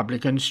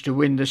Republicans to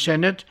win the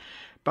Senate,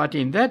 but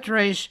in that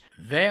race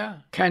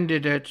their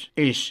candidate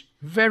is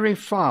very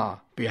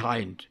far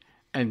behind,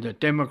 and the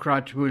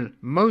Democrat will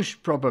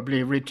most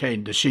probably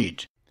retain the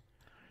seat.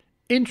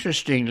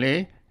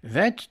 Interestingly,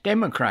 that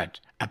Democrat,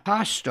 a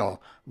pastor,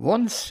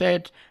 once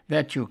said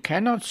that you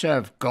cannot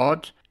serve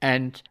God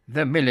and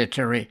the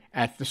military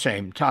at the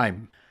same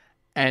time.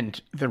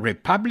 And the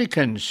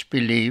Republicans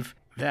believe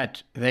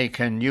that they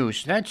can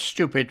use that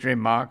stupid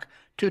remark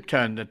to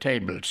turn the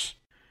tables.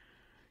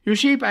 You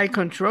see, by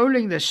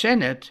controlling the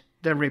Senate,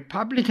 the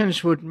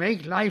Republicans would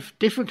make life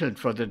difficult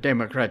for the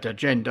Democrat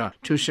agenda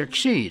to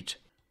succeed.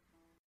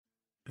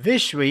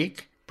 This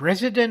week,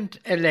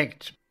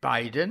 President-elect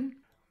Biden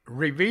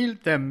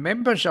revealed the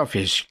members of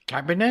his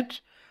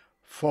cabinet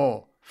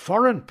for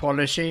foreign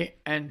policy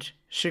and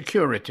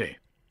security.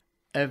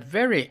 A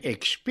very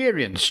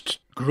experienced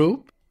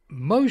group,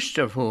 most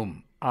of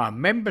whom are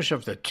members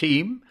of the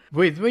team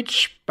with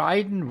which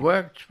Biden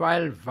worked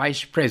while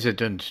vice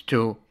president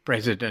to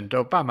President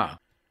Obama.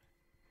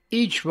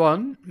 Each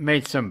one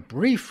made some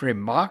brief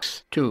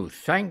remarks to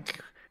thank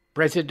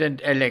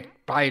President-elect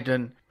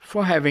Biden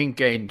for having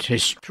gained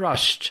his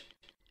trust.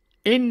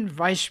 In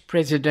Vice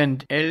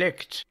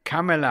President-elect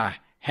Kamala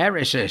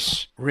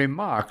Harris's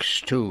remarks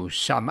to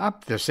sum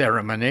up the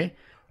ceremony,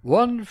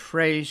 one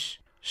phrase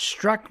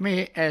struck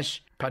me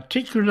as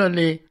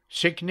particularly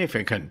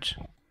significant.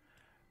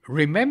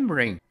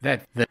 Remembering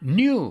that the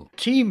new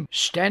team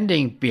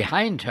standing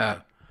behind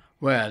her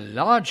were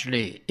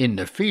largely in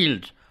the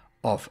field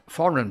of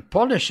foreign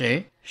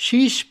policy,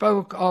 she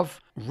spoke of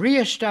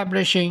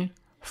re-establishing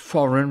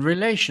foreign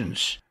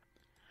relations.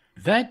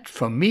 That,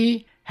 for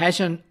me, has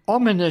an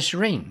ominous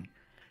ring.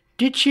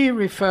 Did she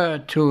refer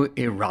to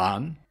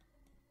Iran,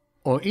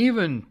 or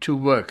even to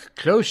work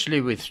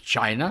closely with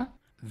China,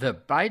 the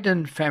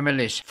Biden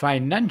family's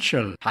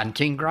financial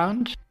hunting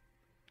ground?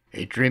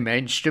 It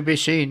remains to be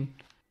seen.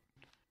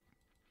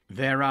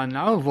 There are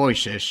now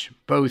voices,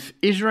 both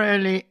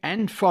Israeli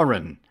and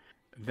foreign,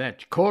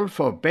 that call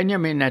for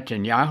Benjamin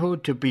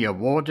Netanyahu to be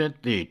awarded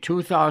the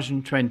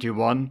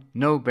 2021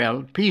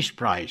 Nobel Peace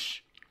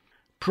Prize.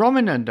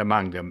 Prominent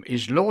among them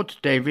is Lord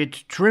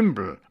David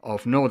Trimble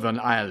of Northern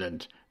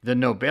Ireland, the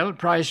Nobel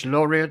Prize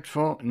laureate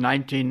for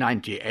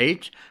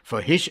 1998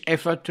 for his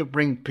effort to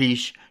bring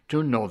peace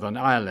to Northern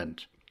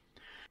Ireland.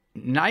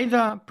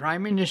 Neither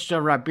Prime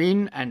Minister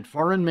Rabin and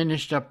Foreign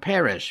Minister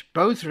Peres,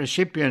 both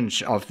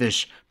recipients of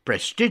this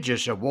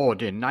prestigious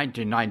award in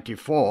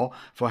 1994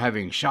 for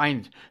having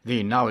signed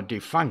the now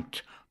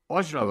defunct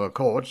Oslo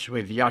Accords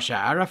with Yasser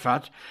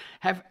Arafat,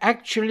 have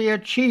actually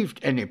achieved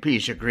any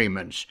peace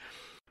agreements.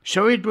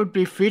 So it would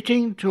be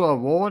fitting to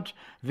award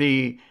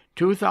the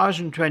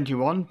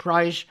 2021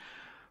 prize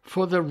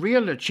for the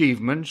real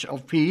achievements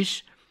of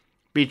peace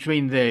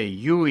between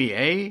the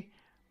UEA,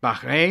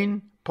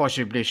 Bahrain,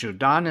 possibly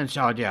Sudan and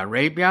Saudi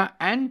Arabia,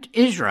 and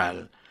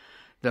Israel.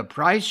 The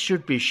prize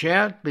should be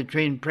shared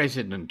between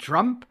President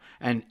Trump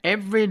and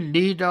every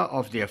leader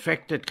of the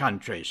affected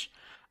countries.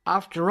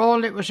 After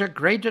all, it was a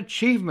great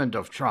achievement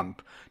of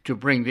Trump to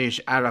bring these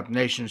Arab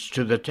nations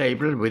to the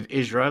table with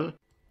Israel,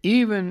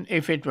 even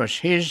if it was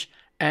his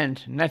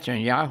and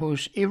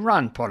Netanyahu's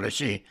Iran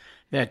policy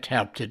that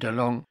helped it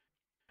along.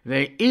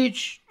 They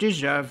each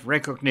deserve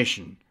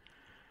recognition.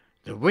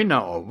 The winner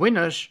or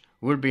winners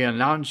will be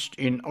announced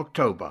in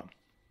October.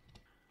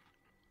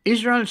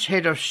 Israel's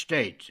head of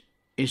state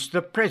is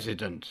the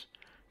president.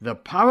 The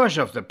powers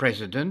of the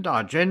president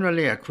are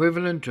generally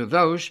equivalent to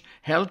those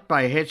held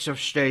by heads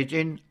of state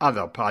in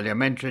other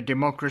parliamentary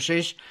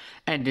democracies,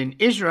 and in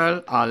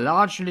Israel are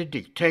largely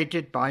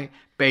dictated by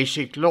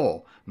basic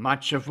law,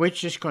 much of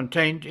which is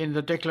contained in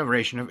the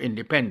Declaration of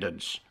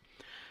Independence.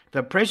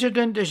 The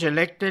president is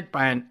elected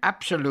by an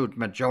absolute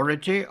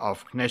majority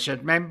of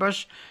Knesset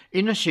members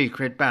in a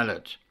secret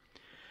ballot.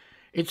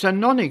 It's a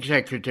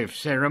non-executive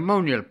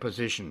ceremonial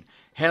position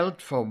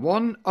held for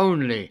one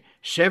only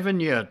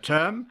 7-year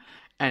term,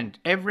 and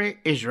every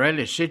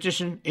Israeli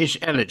citizen is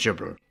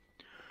eligible.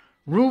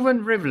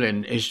 Reuven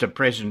Rivlin is the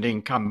present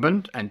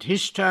incumbent, and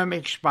his term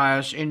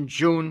expires in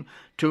June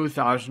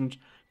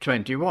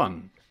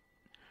 2021.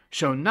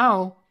 So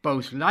now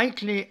both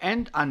likely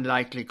and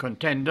unlikely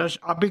contenders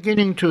are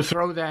beginning to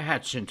throw their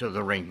hats into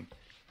the ring.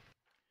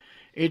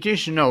 It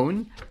is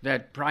known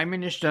that Prime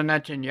Minister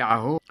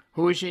Netanyahu,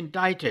 who is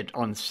indicted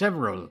on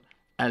several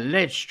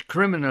alleged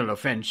criminal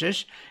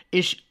offences,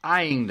 is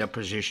eyeing the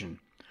position,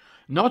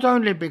 not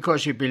only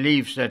because he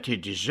believes that he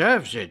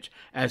deserves it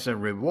as a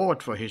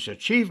reward for his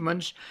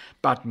achievements,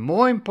 but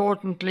more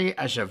importantly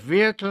as a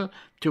vehicle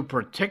to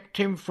protect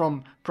him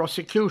from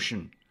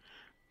prosecution,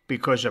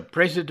 because a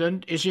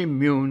president is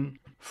immune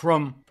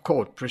from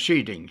court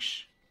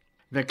proceedings.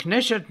 The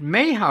Knesset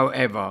may,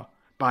 however,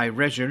 by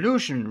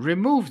resolution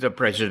remove the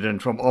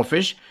president from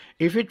office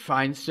if it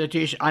finds that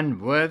he is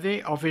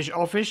unworthy of his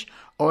office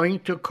owing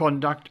to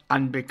conduct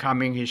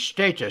unbecoming his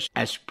status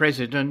as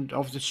president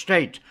of the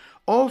state,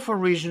 or for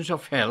reasons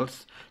of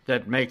health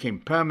that make him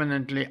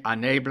permanently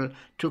unable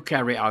to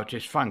carry out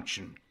his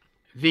function.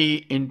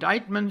 The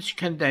indictments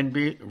can then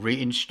be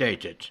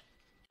reinstated.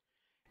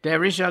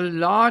 There is a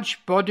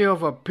large body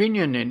of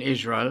opinion in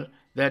Israel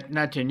that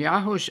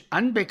Netanyahu's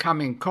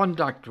unbecoming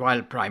conduct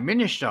while Prime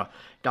Minister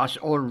does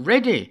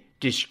already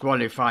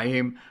disqualify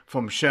him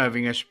from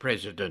serving as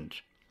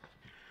president.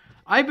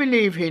 I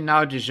believe he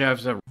now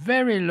deserves a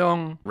very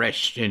long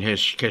rest in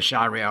his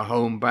Caesarea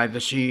home by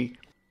the sea.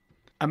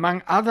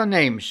 Among other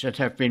names that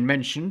have been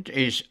mentioned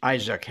is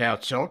Isaac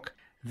Herzog,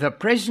 the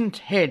present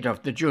head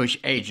of the Jewish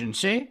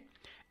Agency,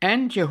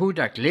 and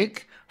Yehuda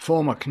Glick,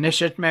 former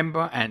Knesset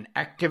member and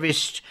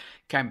activist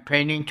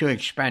campaigning to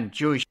expand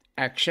Jewish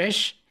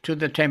access to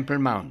the Temple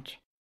Mount.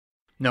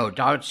 No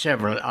doubt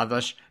several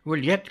others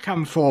will yet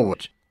come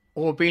forward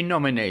or be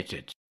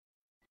nominated.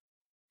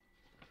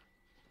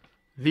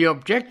 The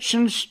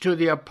objections to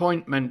the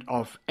appointment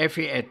of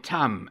Efi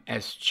Etam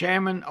as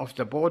chairman of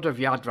the board of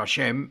Yad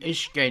Vashem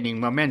is gaining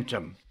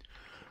momentum.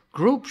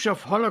 Groups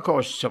of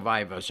Holocaust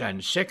survivors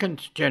and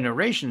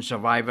second-generation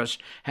survivors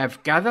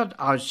have gathered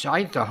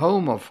outside the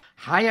home of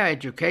Higher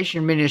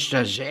Education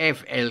Minister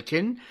Ze'ev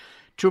Elkin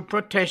to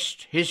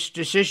protest his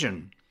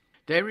decision.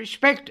 They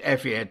respect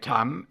Efi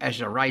Etam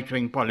as a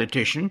right-wing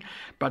politician,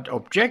 but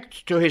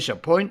object to his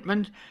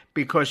appointment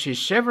because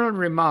his several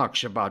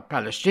remarks about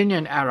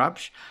Palestinian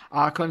Arabs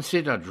are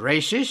considered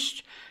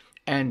racist,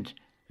 and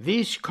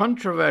these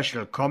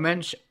controversial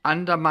comments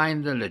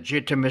undermine the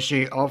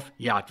legitimacy of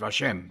Yad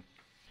Vashem.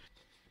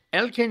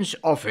 Elkin's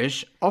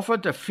office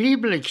offered a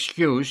feeble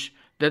excuse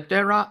that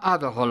there are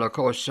other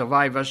Holocaust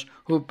survivors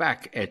who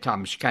back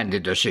Etam's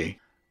candidacy.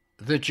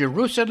 The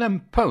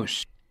Jerusalem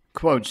Post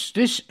quotes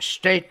this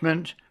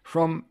statement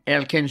from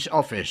Elkin's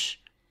office.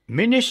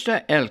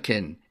 Minister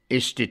Elkin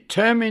is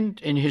determined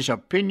in his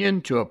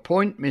opinion to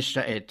appoint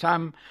Mr.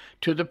 Etam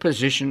to the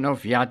position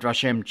of Yad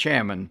Vashem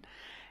chairman.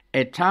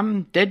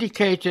 Etam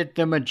dedicated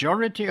the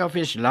majority of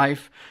his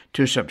life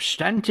to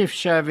substantive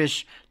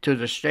service to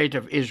the State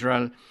of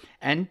Israel,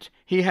 and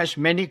he has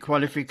many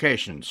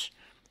qualifications.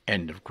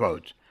 End of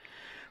quote.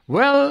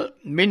 Well,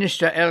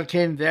 Minister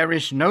Elkin, there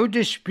is no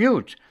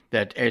dispute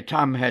that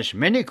Etam has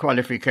many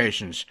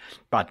qualifications,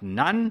 but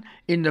none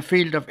in the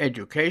field of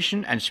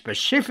education, and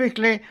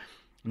specifically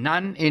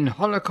none in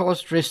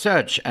Holocaust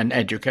research and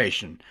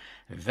education.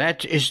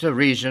 That is the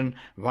reason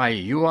why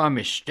you are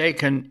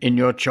mistaken in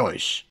your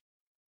choice.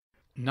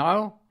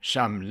 Now,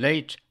 some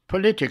late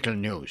political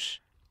news.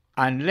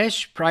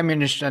 Unless Prime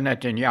Minister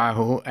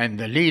Netanyahu and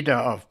the leader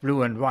of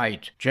Blue and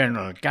White,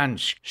 General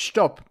Gantz,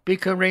 stop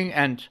bickering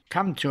and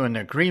come to an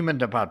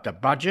agreement about the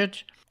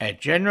budget, a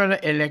general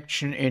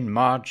election in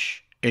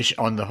March is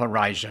on the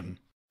horizon.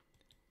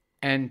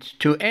 And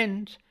to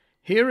end,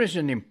 here is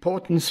an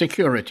important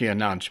security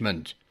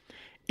announcement.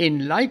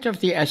 In light of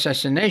the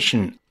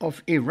assassination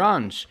of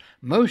Iran's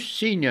most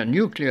senior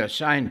nuclear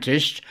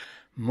scientist,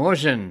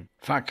 Mohsen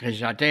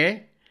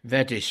Fakhrizadeh,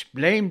 that is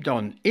blamed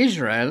on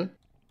Israel,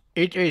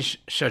 it is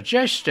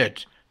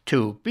suggested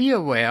to be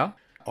aware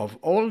of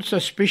all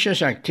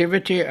suspicious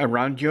activity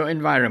around your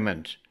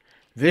environment.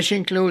 This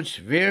includes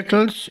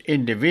vehicles,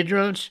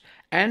 individuals,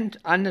 and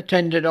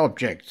unattended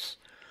objects.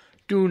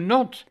 Do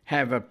not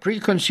have a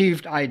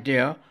preconceived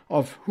idea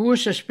of who a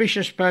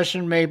suspicious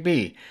person may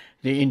be.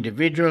 The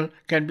individual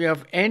can be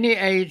of any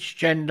age,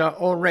 gender,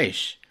 or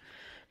race.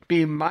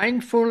 Be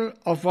mindful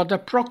of what a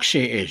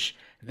proxy is.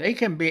 They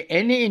can be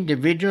any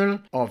individual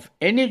of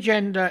any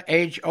gender,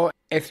 age, or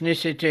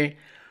ethnicity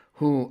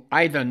who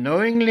either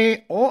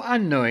knowingly or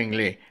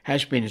unknowingly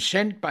has been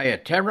sent by a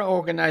terror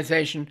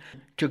organization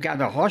to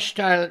gather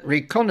hostile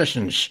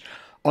reconnaissance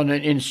on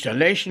an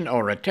installation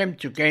or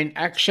attempt to gain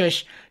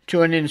access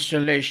to an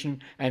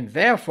installation, and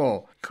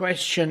therefore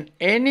question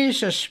any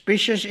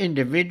suspicious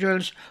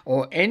individuals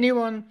or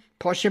anyone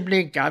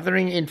possibly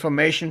gathering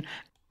information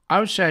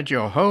outside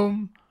your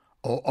home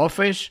or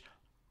office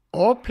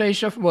or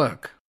place of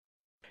work.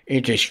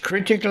 It is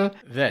critical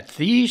that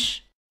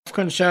these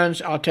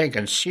concerns are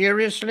taken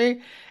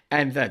seriously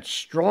and that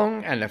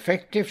strong and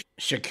effective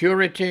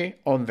security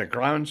on the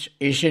grounds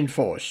is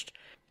enforced.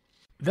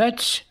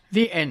 That's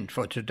the end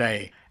for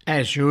today,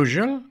 As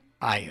usual,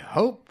 I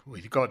hope,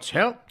 with God's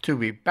help, to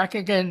be back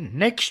again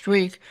next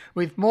week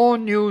with more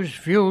news,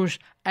 views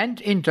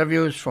and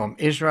interviews from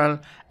Israel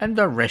and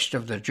the rest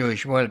of the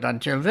Jewish world.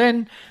 Until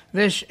then,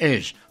 this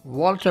is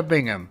Walter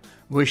Bingham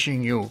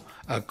wishing you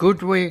a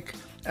good week,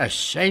 a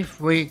safe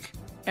week,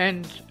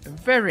 and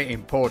very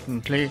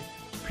importantly,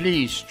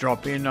 please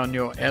drop in on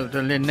your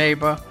elderly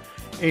neighbor.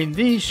 In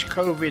these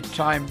COVID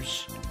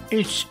times,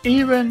 it's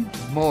even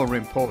more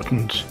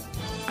important.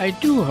 I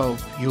do hope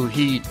you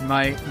heed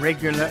my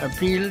regular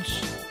appeals.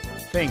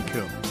 Thank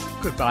you.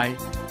 Goodbye.